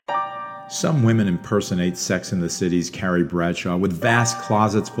Some women impersonate Sex and the City's Carrie Bradshaw with vast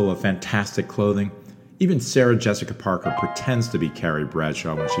closets full of fantastic clothing. Even Sarah Jessica Parker pretends to be Carrie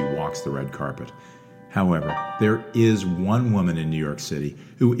Bradshaw when she walks the red carpet. However, there is one woman in New York City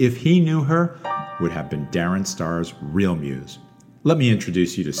who, if he knew her, would have been Darren Star's real muse. Let me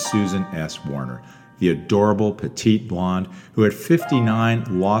introduce you to Susan S. Warner, the adorable petite blonde who at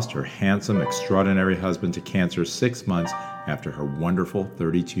 59 lost her handsome, extraordinary husband to cancer 6 months after her wonderful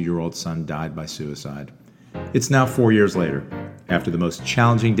 32-year-old son died by suicide. It's now 4 years later. After the most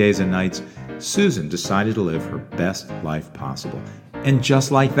challenging days and nights, Susan decided to live her best life possible. And just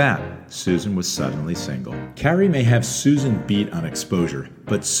like that, Susan was suddenly single. Carrie may have Susan beat on exposure,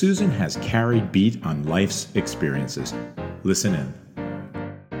 but Susan has Carrie beat on life's experiences. Listen in.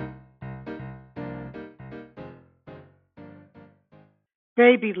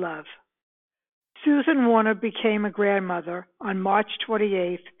 Baby love. Susan Warner became a grandmother on March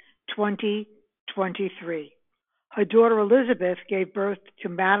 28, 2023. Her daughter Elizabeth gave birth to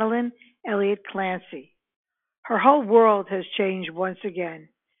Madeline Elliot Clancy. Her whole world has changed once again.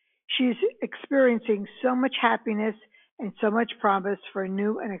 She's experiencing so much happiness and so much promise for a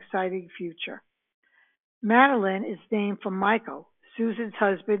new and exciting future. Madeline is named for Michael, Susan's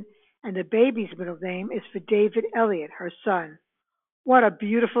husband, and the baby's middle name is for David Elliott, her son. What a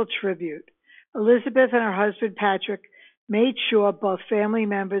beautiful tribute. Elizabeth and her husband Patrick made sure both family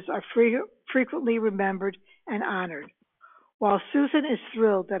members are frequently remembered and honored. While Susan is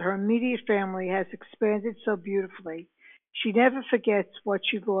thrilled that her immediate family has expanded so beautifully, she never forgets what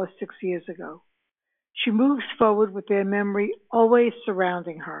she lost 6 years ago. She moves forward with their memory always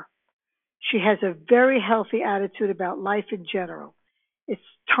surrounding her. She has a very healthy attitude about life in general. It's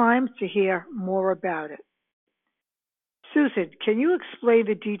time to hear more about it. Susan, can you explain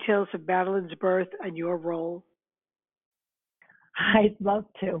the details of Madeline's birth and your role? I'd love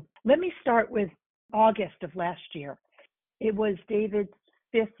to. Let me start with August of last year. It was David's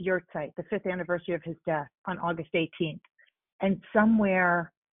 5th yahrzeit, the 5th anniversary of his death on August 18th. And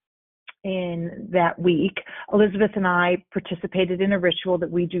somewhere in that week, Elizabeth and I participated in a ritual that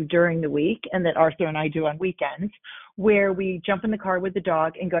we do during the week and that Arthur and I do on weekends, where we jump in the car with the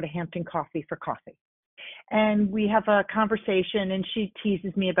dog and go to Hampton Coffee for coffee. And we have a conversation, and she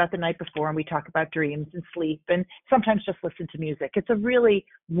teases me about the night before, and we talk about dreams and sleep and sometimes just listen to music. It's a really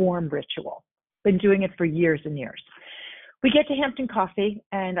warm ritual. Been doing it for years and years. We get to Hampton Coffee,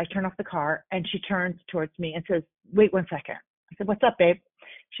 and I turn off the car, and she turns towards me and says, "Wait 1 second." I said, "What's up, babe?"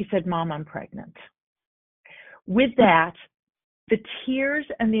 She said, "Mom, I'm pregnant." With that, the tears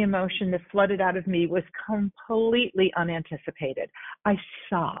and the emotion that flooded out of me was completely unanticipated. I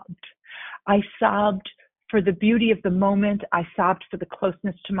sobbed. I sobbed for the beauty of the moment. I sobbed for the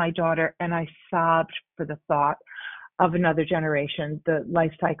closeness to my daughter, and I sobbed for the thought of another generation, the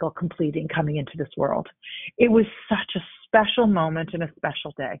life cycle completing, coming into this world. It was such a special moment and a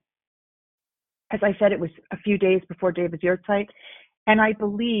special day. As I said, it was a few days before David's yahrzeit, and I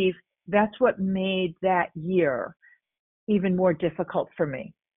believe that's what made that year even more difficult for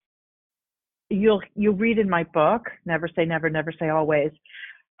me. You'll read in my book, Never Say Never, Never Say Always,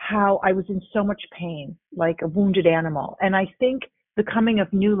 how I was in so much pain, like a wounded animal. And I think the coming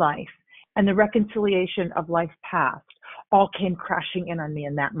of new life and the reconciliation of life past all came crashing in on me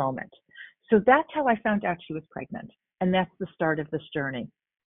in that moment. So that's how I found out she was pregnant. And that's the start of this journey.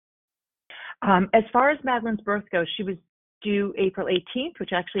 As far as Madeline's birth goes, she was due April 18th,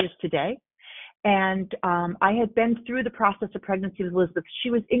 which actually is today. And I had been through the process of pregnancy with Elizabeth.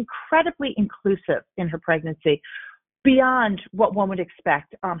 She was incredibly inclusive in her pregnancy, beyond what one would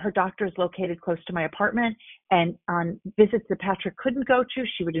expect. Her doctor is located close to my apartment, and on visits that Patrick couldn't go to,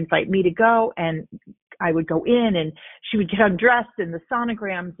 she would invite me to go, and I would go in, and she would get undressed, and the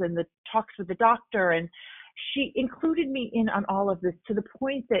sonograms and the talks with the doctor, and she included me in on all of this to the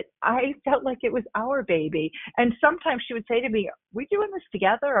point that I felt like it was our baby. And sometimes she would say to me, "Are we doing this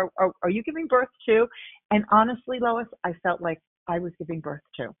together? Or are you giving birth too?" And honestly, Lois, I felt like I was giving birth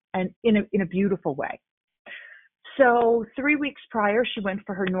too, and in a beautiful way. So 3 weeks prior, she went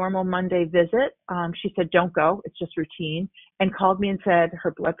for her normal Monday visit. She said, "Don't go, it's just routine," and called me and said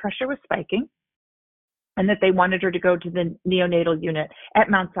her blood pressure was spiking and that they wanted her to go to the neonatal unit at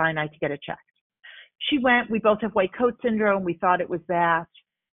Mount Sinai to get it checked. She went. We both have white coat syndrome. We thought it was that.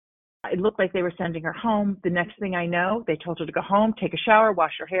 It looked like they were sending her home. The next thing I know, they told her to go home, take a shower,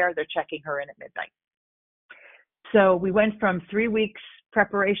 wash her hair. They're checking her in at midnight. So we went from 3 weeks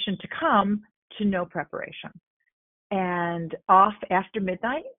preparation to come to no preparation. And off after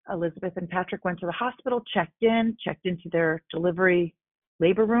midnight, Elizabeth and Patrick went to the hospital, checked into their delivery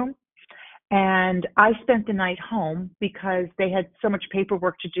labor room. And I spent the night home because they had so much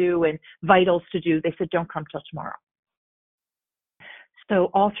paperwork to do and vitals to do. They said, don't come till tomorrow. So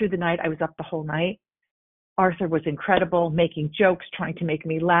all through the night, I was up the whole night. Arthur was incredible, making jokes, trying to make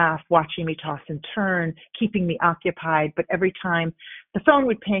me laugh, watching me toss and turn, keeping me occupied. But every time the phone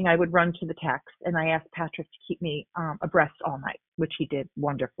would ping, I would run to the text, and I asked Patrick to keep me abreast all night, which he did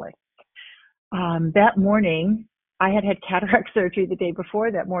wonderfully. That morning, I had cataract surgery the day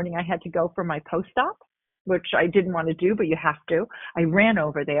before. That morning, I had to go for my post-op, which I didn't want to do, but you have to. I ran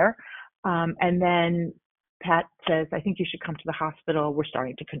over there, and then Pat says, I think you should come to the hospital. We're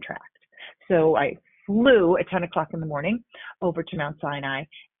starting to contract. So I flew at 10 o'clock in the morning over to Mount Sinai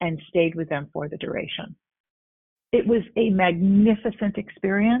and stayed with them for the duration. It was a magnificent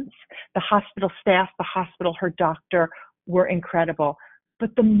experience. The hospital staff, the hospital, her doctor were incredible.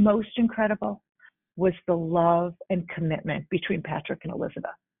 But the most incredible was the love and commitment between Patrick and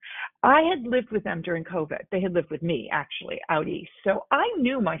Elizabeth. I had lived with them during COVID. They had lived with me, actually, out east. So I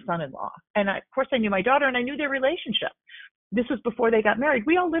knew my son-in-law. And of course, I knew my daughter, and I knew their relationship. This was before they got married.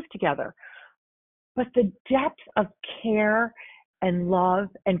 We all lived together. But the depth of care and love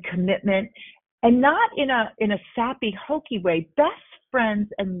and commitment, and not in a sappy, hokey way, best friends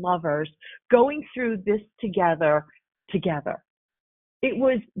and lovers going through this together. It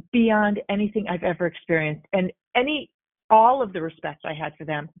was beyond anything I've ever experienced. And all of the respect I had for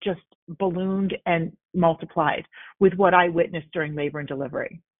them just ballooned and multiplied with what I witnessed during labor and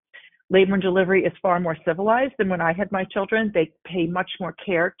delivery. Labor and delivery is far more civilized than when I had my children. They pay much more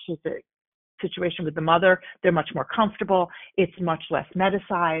care to the situation with the mother. They're much more comfortable. It's much less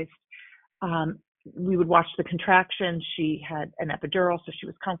medicized. We would watch the contractions. She had an epidural, so she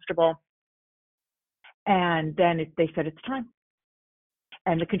was comfortable. And then they said, it's time.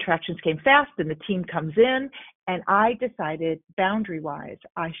 And the contractions came fast, and the team comes in, and I decided, boundary-wise,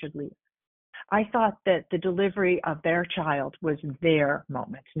 I should leave. I thought that the delivery of their child was their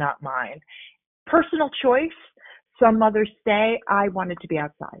moment, not mine. Personal choice. Some mothers stay. I wanted to be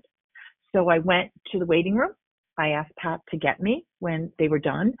outside. So I went to the waiting room. I asked Pat to get me when they were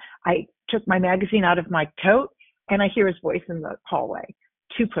done. I took my magazine out of my coat, and I hear his voice in the hallway.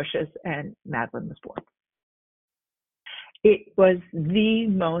 2 pushes, and Madeline was born. It was the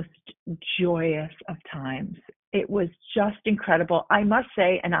most joyous of times. It was just incredible. I must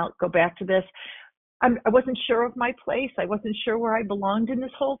say, and I'll go back to this, I wasn't sure of my place. I wasn't sure where I belonged in this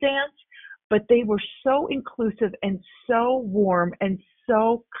whole dance, but they were so inclusive and so warm and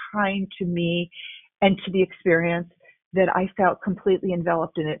so kind to me and to the experience that I felt completely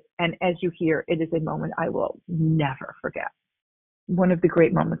enveloped in it. And as you hear, it is a moment I will never forget. One of the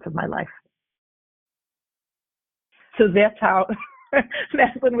great moments of my life. So that's how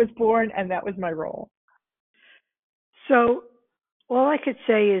Madeline was born, and that was my role. So all I could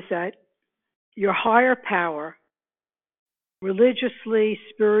say is that your higher power, religiously,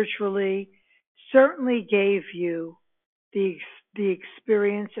 spiritually, certainly gave you the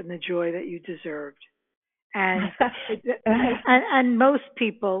experience and the joy that you deserved. And and most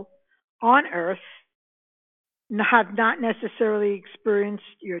people on earth have not necessarily experienced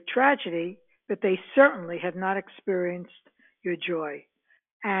your tragedy, but they certainly have not experienced your joy.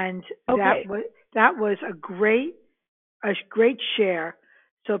 And Okay. that was a great share,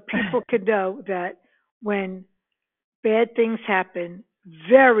 so people could know that when bad things happen,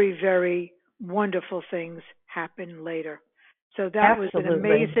 very, very wonderful things happen later. So Absolutely.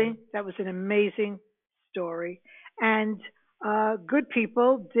 that was an amazing story. And good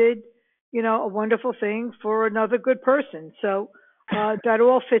people did, a wonderful thing for another good person. So that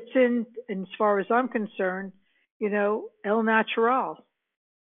all fits in as far as I'm concerned, el natural.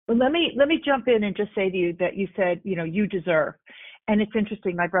 Well, let me jump in and just say to you that you said, you deserve. And it's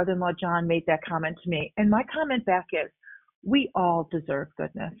interesting. My brother-in-law, John, made that comment to me. And my comment back is, we all deserve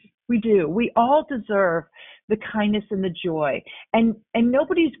goodness. We do. We all deserve the kindness and the joy. And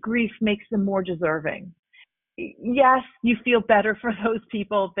nobody's grief makes them more deserving. Yes, you feel better for those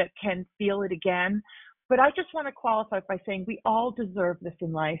people that can feel it again. But I just want to qualify by saying we all deserve this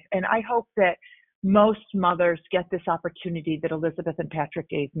in life. And I hope that most mothers get this opportunity that Elizabeth and Patrick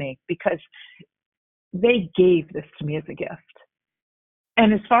gave me, because they gave this to me as a gift.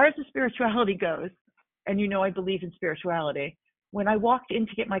 And as far as the spirituality goes, and I believe in spirituality, when I walked in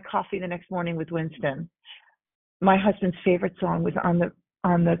to get my coffee the next morning with Winston, my husband's favorite song was on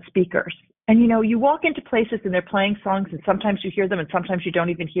the speakers. And you walk into places and they're playing songs, and sometimes you hear them and sometimes you don't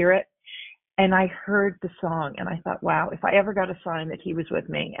even hear it. And I heard the song and I thought, wow, if I ever got a sign that he was with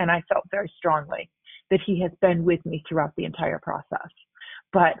me, and I felt very strongly that he has been with me throughout the entire process.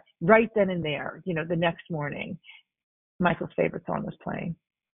 But right then and there, the next morning, Michael's favorite song was playing.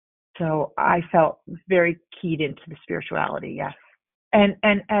 So I felt very keyed into the spirituality, yes. And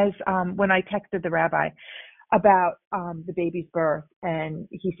as when I texted the rabbi about the baby's birth, and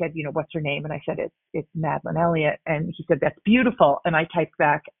he said, what's her name? And I said, it's Madeline Elliot. And he said, that's beautiful. And I typed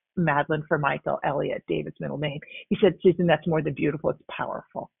back Madeline for Michael, Elliot, David's middle name. He said, Susan, that's more than beautiful, it's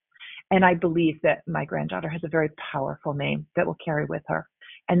powerful. And I believe that my granddaughter has a very powerful name that will carry with her.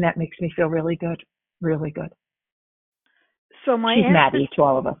 And that makes me feel really good, really good. So she's Maddie to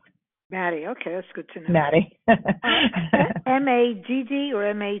all of us. Maddie, okay, that's good to know. Maddie. M-A-D-D or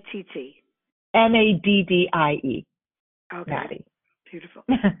M-A-T-T? M-A-D-D-I-E. Okay, Maddie. Beautiful.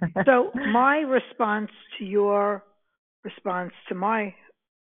 So my response to your response to my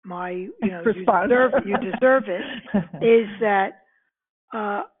response. you deserve it, is that,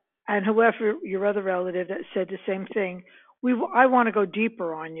 and whoever your other relative that said the same thing, I want to go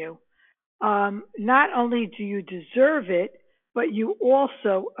deeper on you. Not only do you deserve it, but you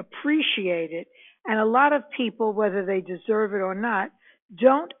also appreciate it. And a lot of people, whether they deserve it or not,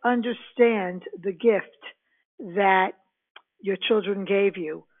 don't understand the gift that your children gave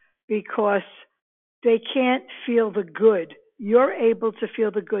you, because they can't feel the good. You're able to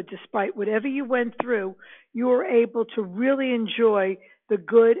feel the good despite whatever you went through. You were able to really enjoy the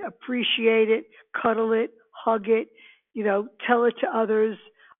good, appreciate it, cuddle it, hug it, tell it to others,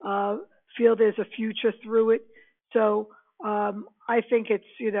 feel there's a future through it. So I think it's,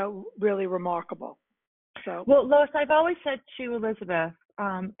 really remarkable. So, well, Lois, I've always said to Elizabeth,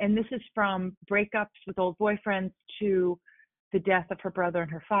 and this is from breakups with old boyfriends to the death of her brother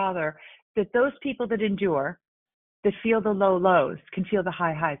and her father, that those people that endure, that feel the low lows, can feel the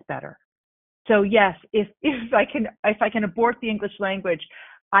high highs better. So yes, if I can abort the English language,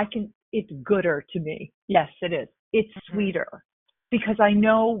 it's gooder to me. Yes, it is. It's sweeter, because I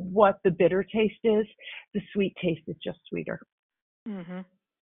know what the bitter taste is. The sweet taste is just sweeter. Mm-hmm.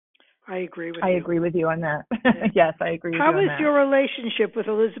 I agree with you. I agree with you on that. Yes, I agree with you on that. How is your relationship with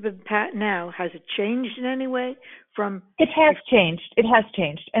Elizabeth and Pat now? Has it changed in any way? It has changed. It has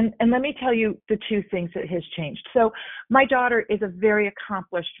changed. And let me tell you the two things that has changed. So my daughter is a very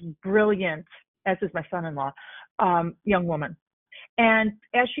accomplished, brilliant, as is my son-in-law, young woman. And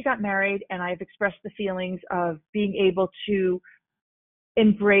as she got married, and I've expressed the feelings of being able to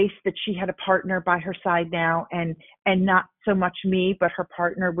embrace that she had a partner by her side now, and not so much me, but her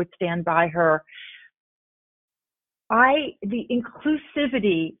partner would stand by her. The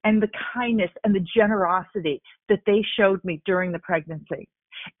inclusivity and the kindness and the generosity that they showed me during the pregnancy,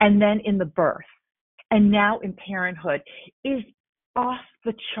 and then in the birth, and now in parenthood, is off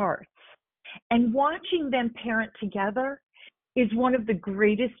the charts. And watching them parent together is one of the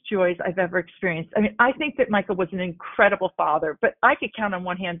greatest joys I've ever experienced. I mean, I think that Michael was an incredible father, but I could count on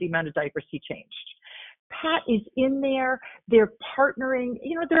one hand the amount of diapers he changed. Pat is in there. They're partnering.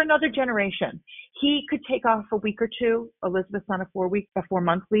 They're another generation. He could take off a week or two. Elizabeth's on a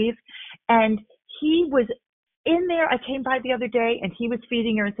 4-month leave. And he was in there. I came by the other day and he was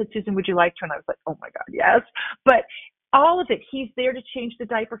feeding her and said, Susan, would you like to? And I was like, oh my God, yes. But all of it, he's there to change the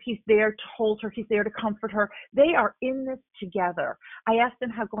diaper. He's there to hold her. He's there to comfort her. They are in this together. I asked him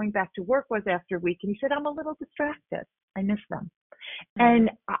how going back to work was after a week, and he said, I'm a little distracted. I miss them. And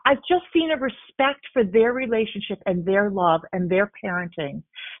I've just seen a respect for their relationship and their love and their parenting.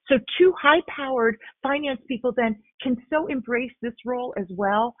 So two high-powered finance people then can so embrace this role as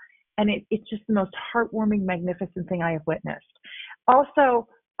well. And it's just the most heartwarming, magnificent thing I have witnessed. Also,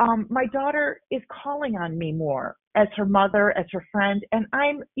 my daughter is calling on me more as her mother, as her friend, and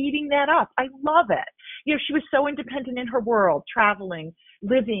I'm eating that up. I love it. She was so independent in her world, traveling,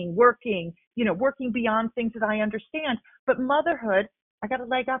 living, working, working beyond things that I understand. But motherhood, I got a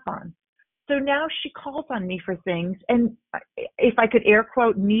leg up on. So now she calls on me for things, and if I could air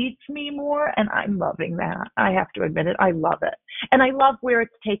quote, needs me more, and I'm loving that. I have to admit it. I love it. And I love where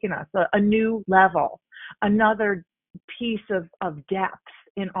it's taken us, a new level, another piece of depth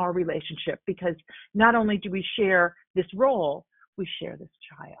in our relationship, because not only do we share this role, we share this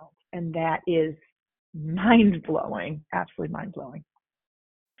child. And that is mind-blowing, absolutely mind-blowing.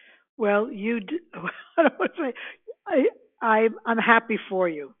 Well, I don't want to say, I'm happy for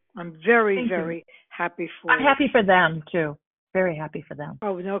you. I'm very, very happy for you. I'm happy for them, too. Very happy for them.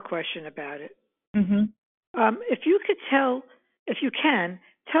 Oh, no question about it. Mm-hmm. If you can,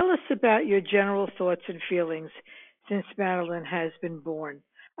 tell us about your general thoughts and feelings since Madeline has been born.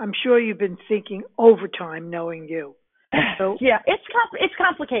 I'm sure you've been thinking overtime knowing you. So yeah, it's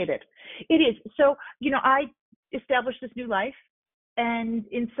complicated. It is. So, I established this new life, and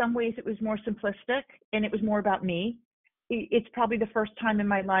in some ways it was more simplistic and it was more about me. It's probably the first time in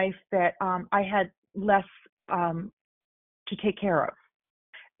my life that I had less to take care of.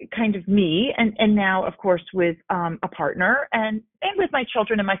 kind of me, and now, of course, with a partner and with my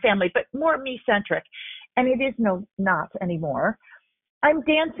children and my family, but more me-centric. And it is not anymore. I'm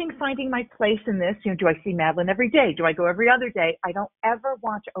dancing, finding my place in this. Do I see Madeline every day? Do I go every other day? I don't ever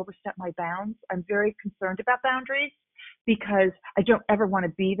want to overstep my bounds. I'm very concerned about boundaries because I don't ever want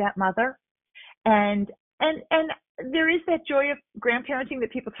to be that mother. And there is that joy of grandparenting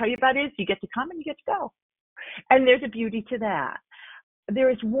that people tell you about is you get to come and you get to go. And there's a beauty to that.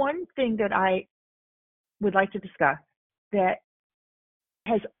 There is one thing that I would like to discuss that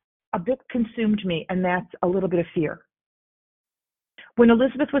has a bit consumed me, and that's a little bit of fear. When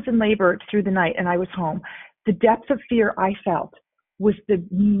Elizabeth was in labor through the night and I was home, the depth of fear I felt was the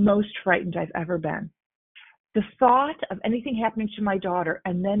most frightened I've ever been. The thought of anything happening to my daughter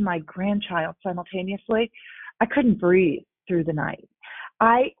and then my grandchild simultaneously, I couldn't breathe through the night.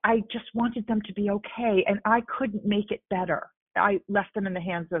 I just wanted them to be okay, and I couldn't make it better. I left them in the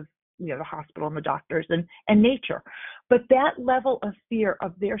hands of the hospital and the doctors and nature. But that level of fear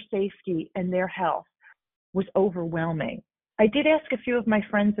of their safety and their health was overwhelming. I did ask a few of my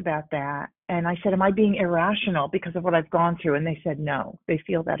friends about that, and I said, am I being irrational because of what I've gone through? And they said no, they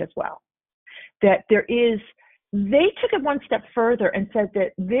feel that as well. They took it one step further and said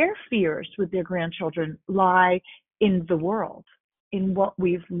that their fears with their grandchildren lie in the world, in what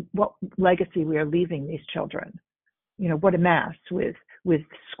legacy we are leaving these children. What a mess with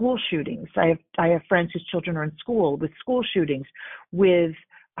school shootings. I have friends whose children are in school with school shootings, with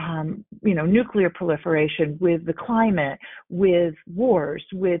nuclear proliferation, with the climate, with wars,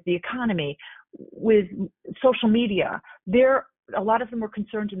 with the economy, with social media. A lot of them were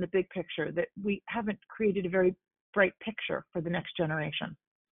concerned in the big picture that we haven't created a very bright picture for the next generation.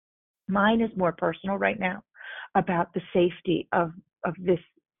 Mine is more personal right now about the safety of this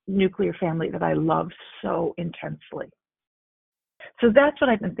nuclear family that I love so intensely. So that's what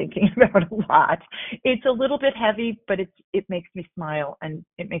I've been thinking about a lot. It's a little bit heavy, but it makes me smile, and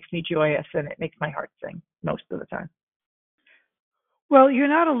it makes me joyous, and it makes my heart sing most of the time. Well, you're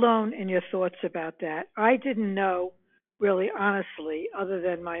not alone in your thoughts about that. I didn't know, really honestly, other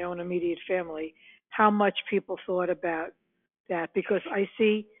than my own immediate family, how much people thought about that, because I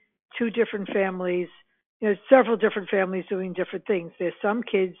see two different families, several different families doing different things. There's some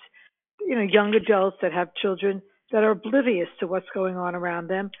kids, young adults that have children that are oblivious to what's going on around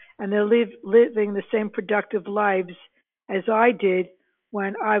them, and they're living the same productive lives as I did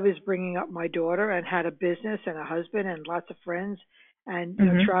when I was bringing up my daughter and had a business and a husband and lots of friends and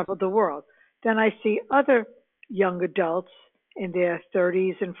traveled the world. Then I see other young adults in their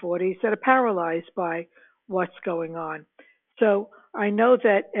 30s and 40s that are paralyzed by what's going on. So I know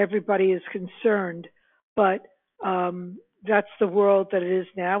that everybody is concerned, but that's the world that it is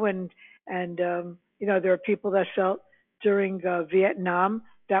now, and there are people that felt during Vietnam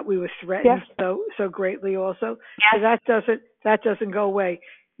that we were threatened so greatly also. Yes. So that doesn't go away.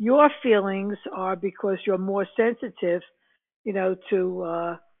 Your feelings are because you're more sensitive,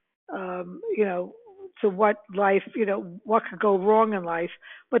 to to what life, what could go wrong in life.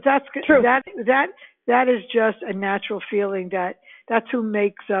 But that's true. That is just a natural feeling that's who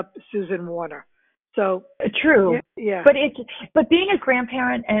makes up Susan Warner. So true. Yeah. But being a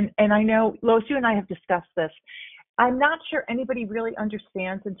grandparent, and I know, Lois, you and I have discussed this. I'm not sure anybody really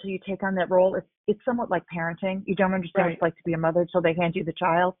understands until you take on that role. It's somewhat like parenting. You don't understand what it's like to be a mother until they hand you the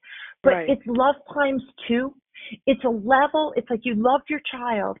child. But it's love times two. It's a level. It's like you love your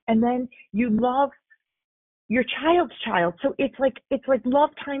child, and then you love your child's child. So it's like love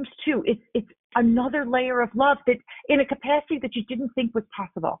times two. It's another layer of love that in a capacity that you didn't think was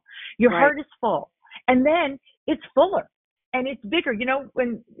possible. Your heart is full, and then it's fuller. And it's bigger,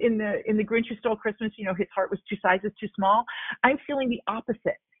 when in the Grinch Who Stole Christmas, his heart was 2 sizes too small. I'm feeling the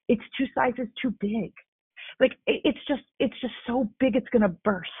opposite. It's 2 sizes too big. Like it's just so big it's gonna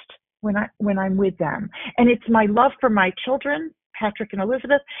burst when I'm with them. And it's my love for my children, Patrick and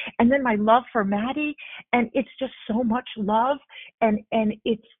Elizabeth, and then my love for Maddie, and it's just so much love, and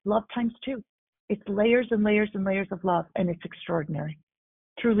it's love times two. It's layers and layers and layers of love, and it's extraordinary,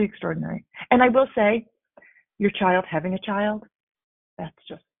 truly extraordinary. And I will say, your child having a child, that's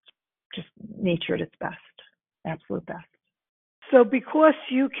just nature at its best, absolute best. So because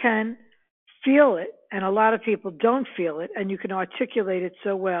you can feel it, and a lot of people don't feel it, and you can articulate it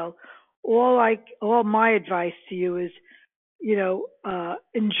so well, all my advice to you is,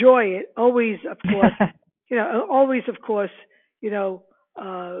 enjoy it. Always, of course,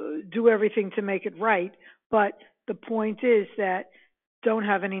 do everything to make it right. But the point is that don't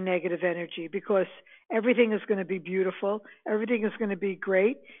have any negative energy, because everything is going to be beautiful. Everything is going to be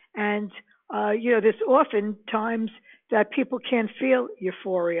great. And there's often times that people can't feel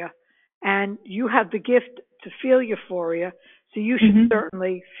euphoria, and you have the gift to feel euphoria, so you should Hmm.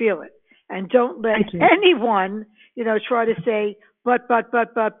 certainly feel it. And don't let I do. anyone, try to say, but,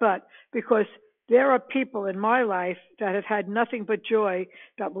 because there are people in my life that have had nothing but joy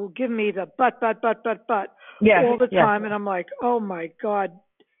that will give me the but Yes, all the yes. time. And I'm like, oh my God,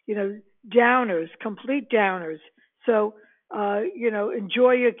 you know, downers, complete downers. So,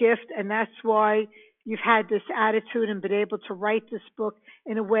 enjoy your gift. And that's why you've had this attitude and been able to write this book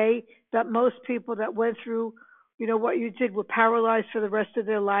in a way that most people that went through, what you did were paralyzed for the rest of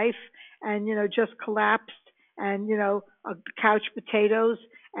their life and, just collapsed and, couch potatoes.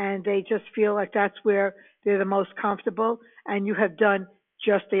 And they just feel like that's where they're the most comfortable. And you have done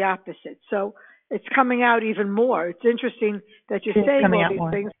just the opposite. So it's coming out even more. It's interesting that you're It's saying coming all out these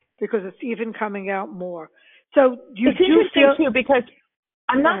more. things because it's even coming out more. So you It's do interesting feel. too because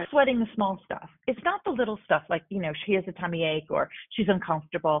I'm Go not ahead. sweating the small stuff. It's not the little stuff like, she has a tummy ache or she's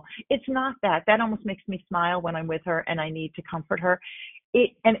uncomfortable. It's not that. That almost makes me smile when I'm with her and I need to comfort her.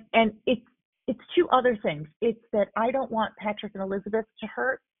 It's two other things. It's that I don't want Patrick and Elizabeth to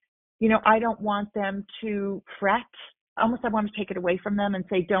hurt. I don't want them to fret. Almost I want to take it away from them and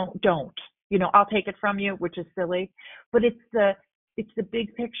say, don't. I'll take it from you, which is silly. But it's the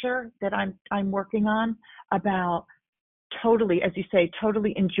big picture that I'm working on about totally, as you say,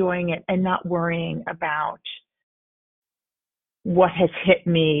 totally enjoying it and not worrying about what has hit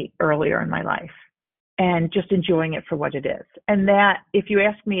me earlier in my life and just enjoying it for what it is. And that, if you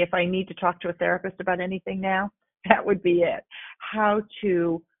ask me if I need to talk to a therapist about anything now, that would be it. How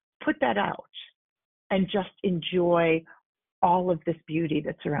to put that out and just enjoy all of this beauty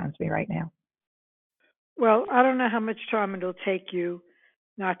that surrounds me right now. Well, I don't know how much time it'll take you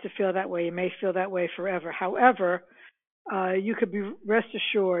not to feel that way. You may feel that way forever. However, you could be rest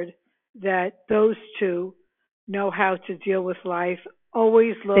assured that those two know how to deal with life,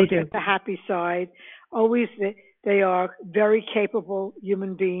 always They look do. at the happy side, always they are very capable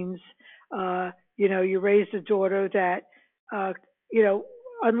human beings. You raised a daughter that, uh, you know,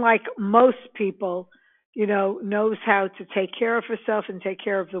 unlike most people, knows how to take care of herself and take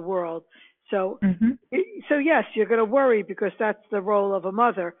care of the world. So, Hmm. so yes, you're going to worry because that's the role of a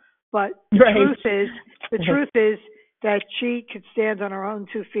mother. But Right. the truth is that she could stand on her own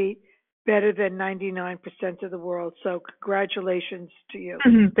 2 feet better than 99% of the world. So congratulations to you.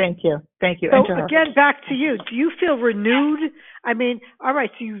 Thank you. Thank you. And So to her. again, back to you. Do you feel renewed? I mean, all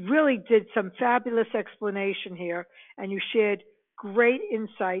right. So you really did some fabulous explanation here, and you shared great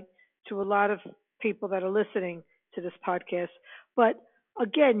insight to a lot of people that are listening to this podcast. But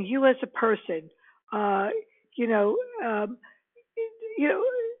again, you as a person, uh, you know, um, you know,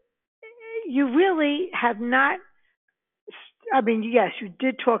 you really have not. I mean, yes, you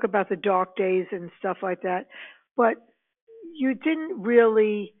did talk about the dark days and stuff like that, but you didn't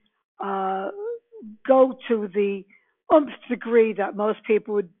really uh, go to the degree that most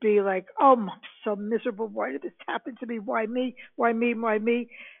people would be like, "Oh, I'm so miserable. Why did this happen to me? Why me? Why me? Why me?"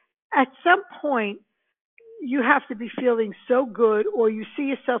 At some point, you have to be feeling so good, or you see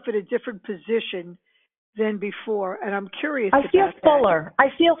yourself in a different position than before. And I'm curious I feel about that. fuller. I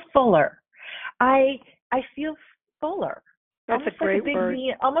feel fuller. I I feel fuller. That's a Almost like a great big word.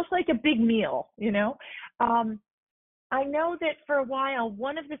 meal. Almost like a big meal. Um, I know that for a while,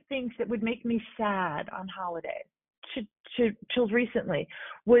 one of the things that would make me sad on holidays, to, till recently,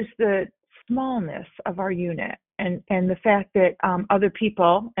 was the smallness of our unit and the fact that other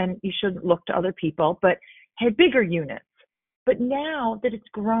people, and you shouldn't look to other people, but had bigger units. But now that it's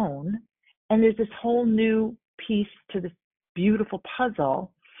grown and there's this whole new piece to this beautiful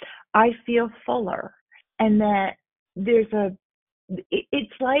puzzle, I feel fuller and that there's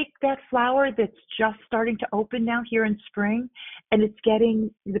it's like that flower that's just starting to open now here in spring, and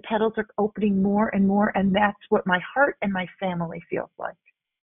the petals are opening more and more, and that's what my heart and my family feels like.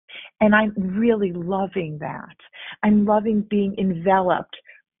 And I'm really loving that. I'm loving being enveloped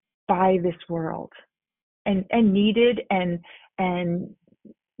by this world and and needed and and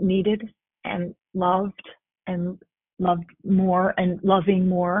loved more and loving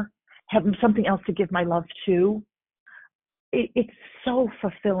more, having something else to give my love to. It's so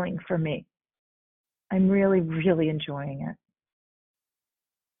fulfilling for me. I'm really, really enjoying it.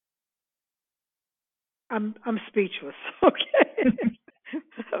 I'm speechless. Okay.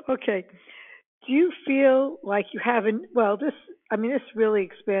 Okay. Do you feel like you haven't? Well, this, I mean, this really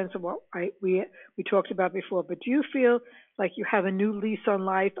expands on what we talked about before. But do you feel like you have a new lease on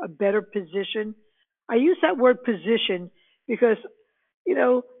life, a better position? I use that word position because you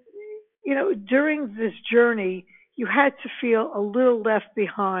know, during this journey, you had to feel a little left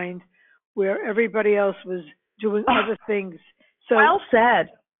behind where everybody else was doing other things. So, Well said.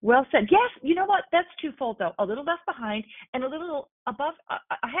 Well said. Yes, you know what? That's twofold though. A little left behind and a little above,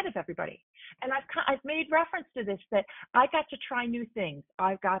 ahead of everybody. And I've made reference to this, that I got to try new things.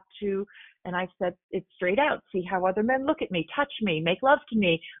 I've got to, and I've said it straight out, see how other men look at me, touch me, make love to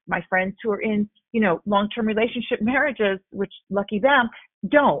me. My friends who are in, long-term relationship marriages, which lucky them,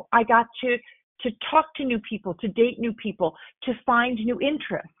 don't. I got to talk to new people, to date new people, to find new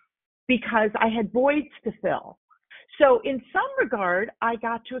interests because I had voids to fill. So in some regard, I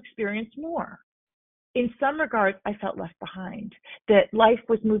got to experience more. In some regard, I felt left behind, that life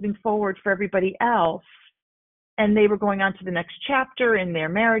was moving forward for everybody else, and they were going on to the next chapter in their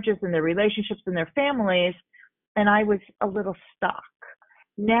marriages and their relationships and their families, and I was a little stuck.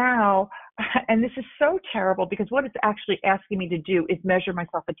 Now, and this is so terrible because what it's actually asking me to do is measure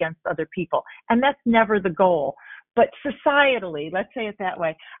myself against other people, and that's never the goal. But societally, let's say it that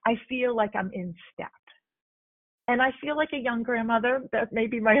way, I feel like I'm in step. And I feel like a young grandmother. That may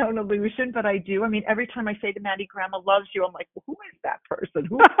be my own illusion, but I do. I mean, every time I say to Maddie, Grandma loves you, I'm like, well, who is that person?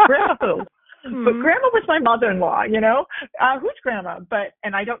 Who's Grandma who? But Grandma was my mother-in-law, who's Grandma?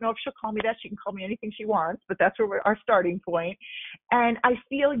 And I don't know if she'll call me that. She can call me anything she wants, but that's where we're our starting point. And I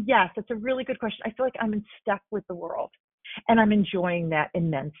feel, yes, that's a really good question. I feel like I'm in step with the world, and I'm enjoying that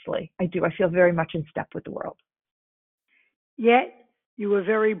immensely. I do. I feel very much in step with the world. yet you were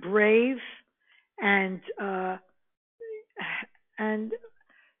very brave, and and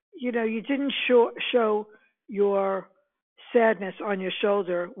you didn't show your sadness on your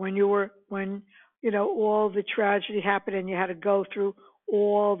shoulder when all the tragedy happened and you had to go through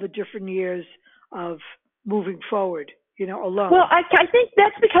all the different years of moving forward, alone. Well, I think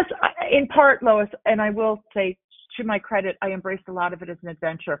that's because, in part, Lois, and I will say to my credit, I embraced a lot of it as an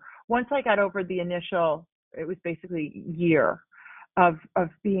adventure. Once I got over the initial, it was basically year of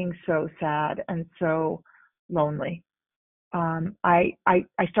being so sad and so lonely. I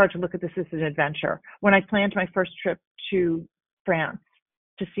started to look at this as an adventure. When I planned my first trip to France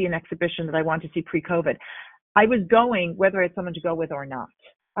to see an exhibition that I wanted to see pre-COVID, I was going whether I had someone to go with or not.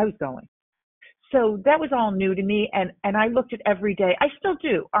 I was going. So that was all new to me, and I looked at every day. I still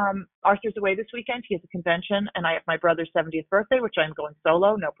do. Arthur's away this weekend. He has a convention, and I have my brother's 70th birthday, which I'm going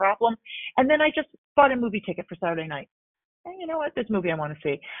solo, no problem. And then I just bought a movie ticket for Saturday night. And you know what? This movie I want to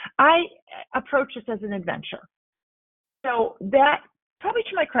see. I approach this as an adventure. So that, probably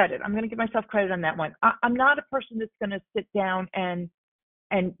to my credit, I'm going to give myself credit on that one. I'm not a person that's going to sit down and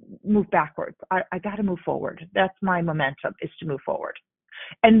move backwards. I got to move forward. That's my momentum, is to move forward.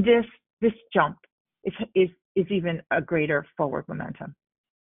 And this jump is even a greater forward momentum.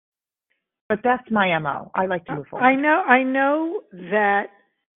 But that's my MO. I like to move forward. I know that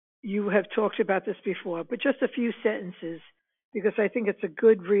you have talked about this before, but just a few sentences, because I think it's a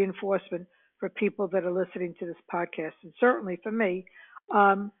good reinforcement for people that are listening to this podcast, and certainly for me.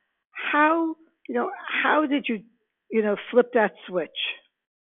 How did you flip that switch?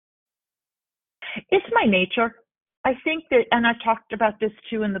 It's my nature. I think that, and I've talked about this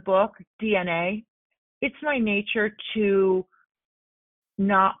too in the book, DNA. It's my nature to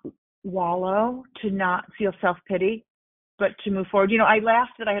not wallow, to not feel self-pity, but to move forward. I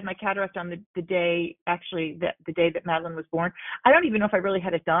laughed that I had my cataract on the day, actually, the day that Madeline was born. I don't even know if I really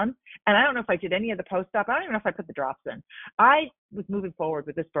had it done. And I don't know if I did any of the post-op. I don't even know if I put the drops in. I was moving forward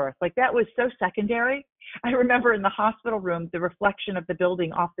with this birth. Like, that was so secondary. I remember in the hospital room, the reflection of the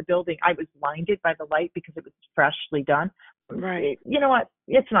building off the building, I was blinded by the light because it was freshly done. Right. You know what?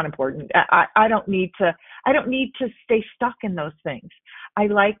 It's not important. I don't need to stay stuck in those things. I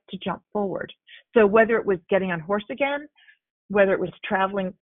like to jump forward. So whether it was getting on horse again, whether it was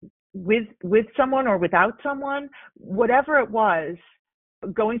traveling with someone or without someone, whatever it was,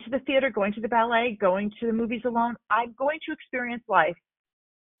 going to the theater, going to the ballet, going to the movies alone, I'm going to experience life,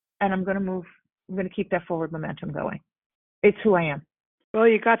 and I'm going to keep that forward momentum going. It's who I am. Well,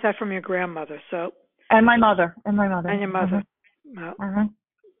 you got that from your grandmother, so. And my mother. And your mother. Uh-huh. Uh-huh.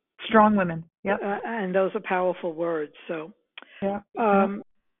 Strong women. Yeah. And those are powerful words. So. Yeah.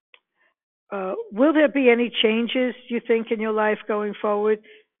 Will there be any changes, you think, in your life going forward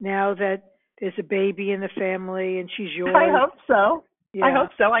now that there's a baby in the family and she's yours? I hope so. Yeah. I hope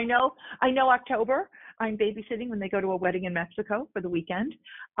so. I know October, I'm babysitting when they go to a wedding in Mexico for the weekend.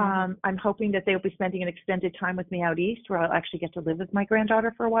 Mm-hmm. I'm hoping that they'll be spending an extended time with me out east, where I'll actually get to live with my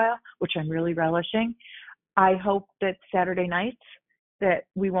granddaughter for a while, which I'm really relishing. I hope that Saturday nights that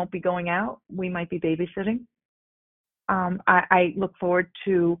we won't be going out. We might be babysitting. I look forward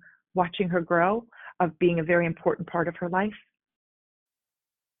to watching her grow, of being a very important part of her life.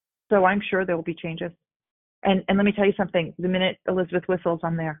 So I'm sure there will be changes. And let me tell you something, the minute Elizabeth whistles,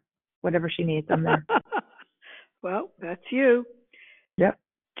 I'm there. Whatever she needs, I'm there. Well, that's you. Yep.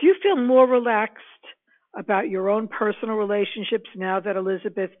 Do you feel more relaxed about your own personal relationships now that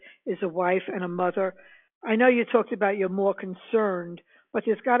Elizabeth is a wife and a mother? I know you talked about you're more concerned, but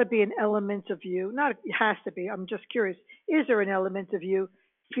there's got to be an element of you, not it has to be, I'm just curious, is there an element of you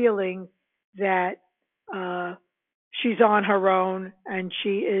feeling that uh, she's on her own and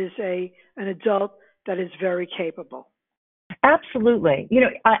she is an adult that is very capable? Absolutely.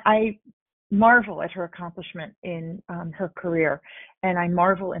 I marvel at her accomplishment in her career, and I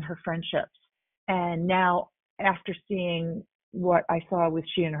marvel in her friendships. And now, after seeing what I saw with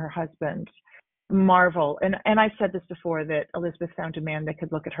she and her husband, marvel. And I've said this before, that Elizabeth found a man that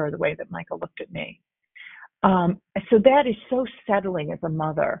could look at her the way that Michael looked at me. So that is so settling as a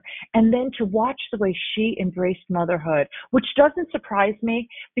mother. And then to watch the way she embraced motherhood, which doesn't surprise me,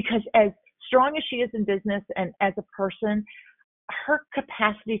 because as strong as she is in business and as a person, her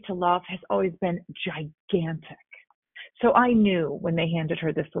capacity to love has always been gigantic. So I knew when they handed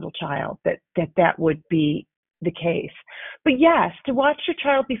her this little child that would be the case. But yes, to watch your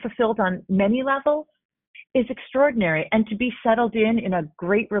child be fulfilled on many levels is extraordinary. And to be settled in a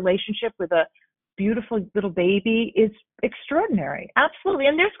great relationship with a beautiful little baby is extraordinary. Absolutely.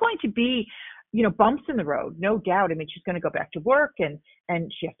 And there's going to be, bumps in the road, no doubt. I mean, she's going to go back to work, and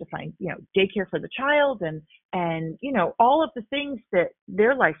she has to find, daycare for the child, and all of the things that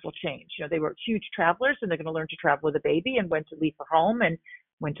their life will change. They were huge travelers, and they're going to learn to travel with a baby, and when to leave her home and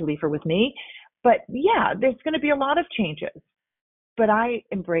when to leave her with me. But yeah, there's going to be a lot of changes. But I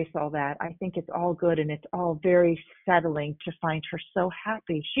embrace all that. I think it's all good, and it's all very settling to find her so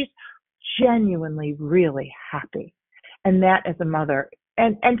happy. She's genuinely really happy. And that, as a mother,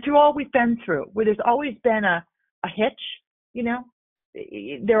 and through all we've been through, where there's always been a hitch,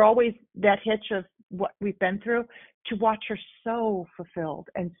 there always that hitch of what we've been through, to watch her so fulfilled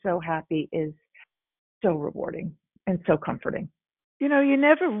and so happy is so rewarding and so comforting. You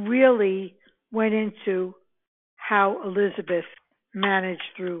never really went into how Elizabeth managed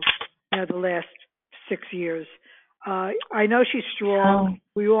through, the last 6 years. I know she's strong.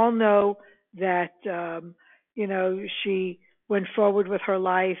 We all know that, she went forward with her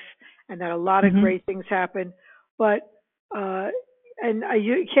life and that a lot of great things happened. But,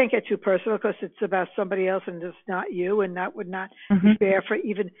 you can't get too personal because it's about somebody else and it's not you, and that would not be fair for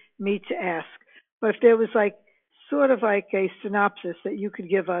even me to ask. But if there was sort of like a synopsis that you could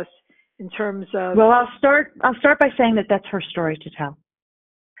give us in terms of. Well, I'll start by saying that that's her story to tell.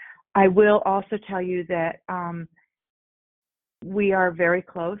 I will also tell you that we are very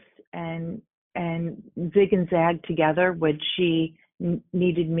close and zig and zag together. When she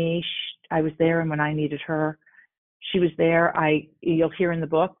needed me, I was there, and when I needed her, she was there. You'll hear in the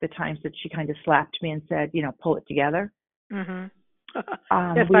book the times that she kind of slapped me and said, pull it together. Mm-hmm.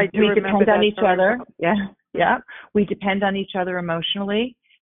 Yes, we depend on each other. Well. Yeah. We depend on each other emotionally.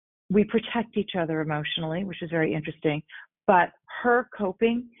 We protect each other emotionally, which is very interesting. But her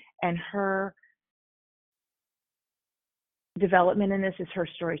coping and her development in this is her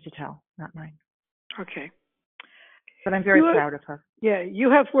story to tell, not mine. Okay. But I'm very proud of her. Yeah, you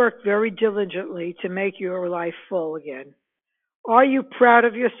have worked very diligently to make your life full again. Are you proud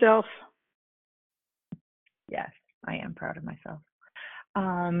of yourself? Yes, I am proud of myself.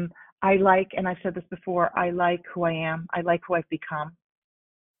 I like, and I've said this before, I like who I am. I like who I've become.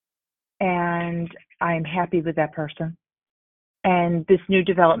 And I'm happy with that person. And this new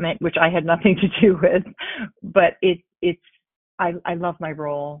development, which I had nothing to do with, but I love my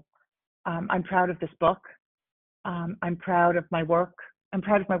role. I'm proud of this book. I'm proud of my work. I'm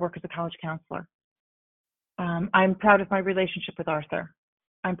proud of my work as a college counselor. I'm proud of my relationship with Arthur.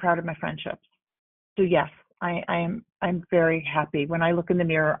 I'm proud of my friendships. So yes, I'm very happy. When I look in the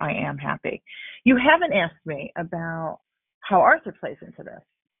mirror, I am happy. You haven't asked me about how Arthur plays into this.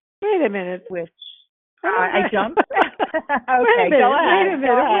 Wait a minute. Which I jumped. Okay, go ahead.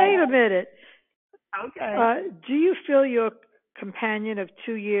 Wait a minute. Okay. Do you feel your companion of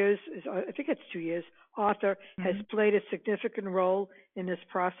 2 years, I think it's 2 years, Arthur, has played a significant role in this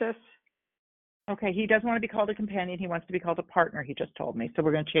process? Okay, he doesn't want to be called a companion. He wants to be called a partner, he just told me. So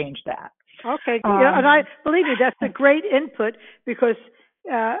we're going to change that. Okay. And I believe me, that's a great input, because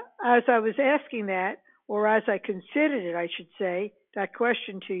as I was asking that, or as I considered it, I should say, that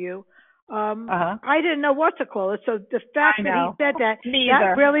question to you, I didn't know what to call it. So the fact that he said that,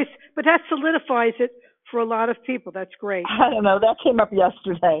 that really, but that solidifies it for a lot of people. That's great. I don't know. That came up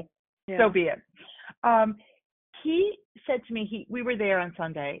yesterday. Yeah. So be it. He said to me, we were there on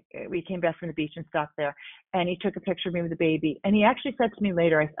Sunday. We came back from the beach and stopped there. And he took a picture of me with the baby. And he actually said to me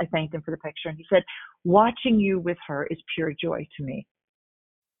later, I thanked him for the picture. And he said, watching you with her is pure joy to me.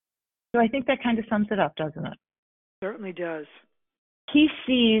 So I think that kind of sums it up, doesn't it? Certainly does. He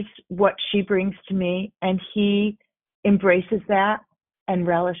sees what she brings to me, and he embraces that and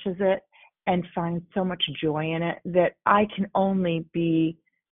relishes it and finds so much joy in it that I can only be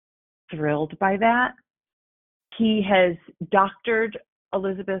thrilled by that. He has doctored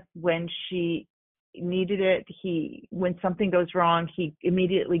Elizabeth when she needed it. When something goes wrong, he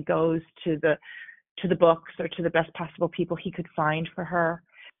immediately goes to the books or to the best possible people he could find for her.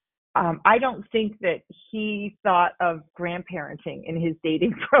 I don't think that he thought of grandparenting in his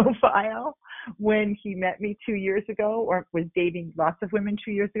dating profile when he met me 2 years ago, or was dating lots of women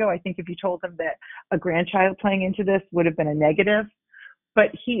 2 years ago. I think if you told him that a grandchild playing into this would have been a negative.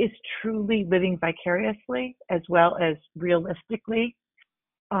 But he is truly living vicariously as well as realistically,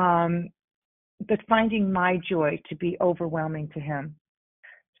 but finding my joy to be overwhelming to him.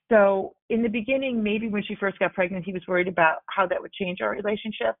 So in the beginning, maybe when she first got pregnant, he was worried about how that would change our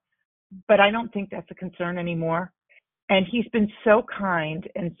relationship. But I don't think that's a concern anymore. And he's been so kind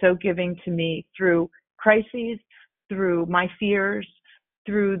and so giving to me through crises, through my fears,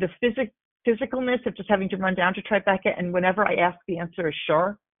 through the physicalness of just having to run down to Tribeca. And whenever I ask, the answer is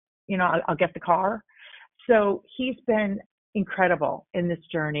sure. I'll get the car. So he's been incredible in this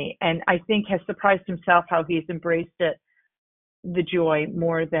journey. And I think has surprised himself how he's embraced it, the joy,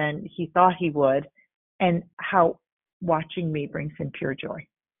 more than he thought he would, and how watching me brings him pure joy.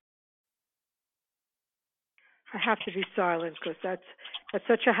 I have to be silent because that's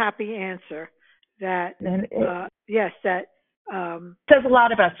such a happy answer. That yes, that says a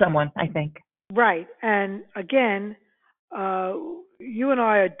lot about someone, I think. Right, and again, you and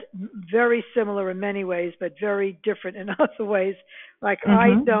I are very similar in many ways, but very different in other ways. Like I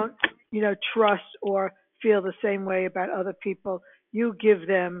don't, trust or feel the same way about other people. You give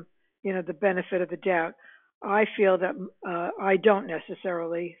them, the benefit of the doubt. I feel that I don't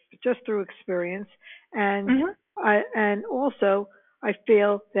necessarily, just through experience, and and also I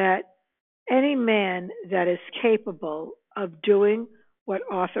feel that any man that is capable of doing what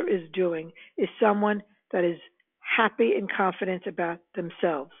Arthur is doing is someone that is happy and confident about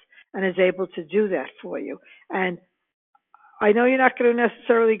themselves and is able to do that for you. And I know you're not going to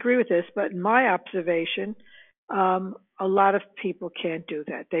necessarily agree with this, but in my observation, a lot of people can't do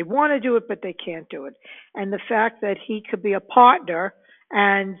that. They want to do it, but they can't do it. And the fact that he could be a partner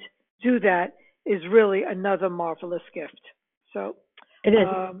and do that is really another marvelous gift. So it is.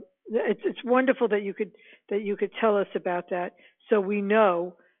 It's wonderful that you could tell us about that, so we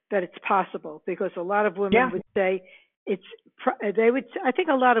know that it's possible. Because a lot of women would say I think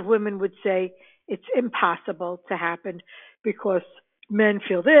a lot of women would say it's impossible to happen because men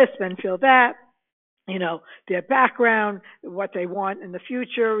feel this, men feel that, their background, what they want in the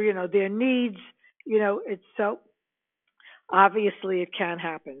future, their needs, it's so obviously it can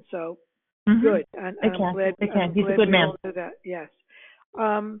happen. So good. And I'm glad He's a good man. Do that. Yes.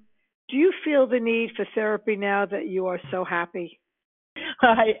 Do you feel the need for therapy now that you are so happy?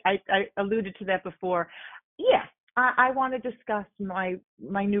 I alluded to that before. Yeah, I want to discuss my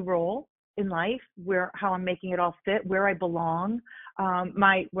new role in life, how I'm making it all fit, where I belong,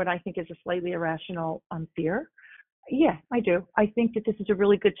 what I think is a slightly irrational fear. Yeah, I do. I think that this is a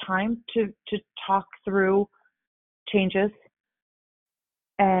really good time to talk through changes,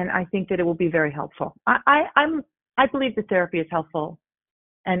 and I think that it will be very helpful. I believe that therapy is helpful.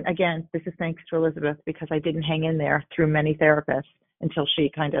 And again, this is thanks to Elizabeth, because I didn't hang in there through many therapists until she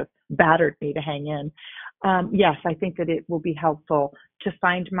kind of battered me to hang in. Yes, I think that it will be helpful to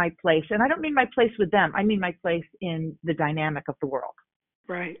find my place. And I don't mean my place with them. I mean my place in the dynamic of the world.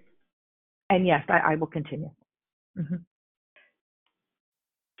 Right. And yes, I will continue.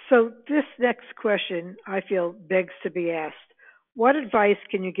 So this next question, I feel, begs to be asked. What advice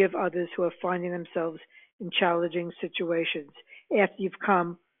can you give others who are finding themselves in challenging situations after you've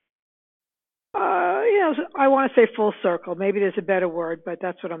come, I want to say full circle. Maybe there's a better word, but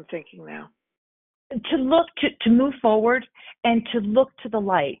that's what I'm thinking now. To move forward and to look to the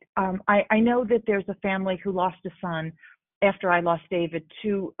light. I know that there's a family who lost a son after I lost David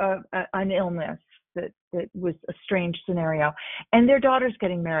to an illness that was a strange scenario, and their daughter's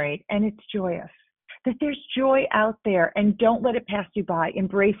getting married, and it's joyous. That there's joy out there, and don't let it pass you by.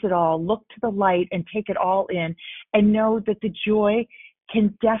 Embrace it all. Look to the light and take it all in, and know that the joy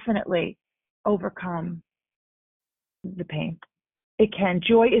can definitely overcome the pain. It can.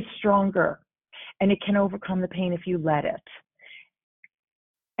 Joy is stronger, and it can overcome the pain if you let it.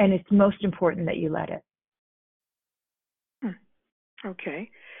 And it's most important that you let it. Okay.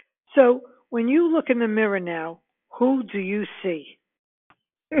 So when you look in the mirror now, who do you see?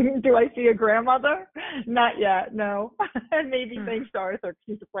 Do I see a grandmother? Not yet, no. And maybe thanks to Arthur,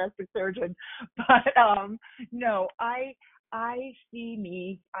 he's a plastic surgeon. But no, I see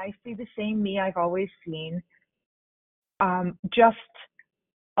me. I see the same me I've always seen. Just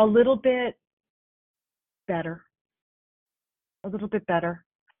a little bit better, a little bit better,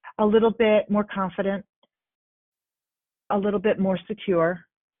 a little bit more confident, a little bit more secure.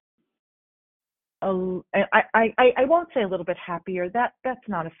 I won't say a little bit happier. That's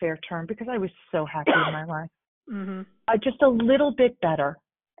not a fair term because I was so happy in my life. Mm-hmm. Just a little bit better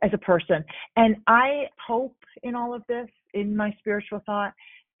as a person. And I hope in all of this, in my spiritual thought,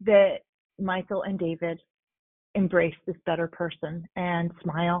 that Michael and David embrace this better person and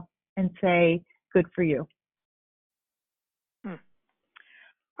smile and say, good for you.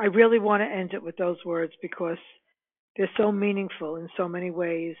 I really want to end it with those words because they're so meaningful in so many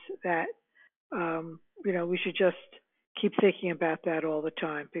ways that, we should just keep thinking about that all the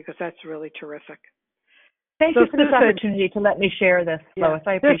time because that's really terrific. Thank you for this opportunity to let me share this, Lois.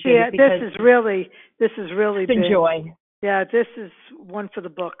 I appreciate it. This is really big. Enjoy. Yeah, this is one for the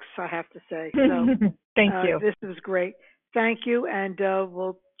books, I have to say. So, thank you. This is great. Thank you, and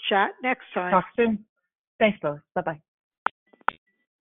we'll chat next time. Talk soon. Thanks, Lois. Bye-bye.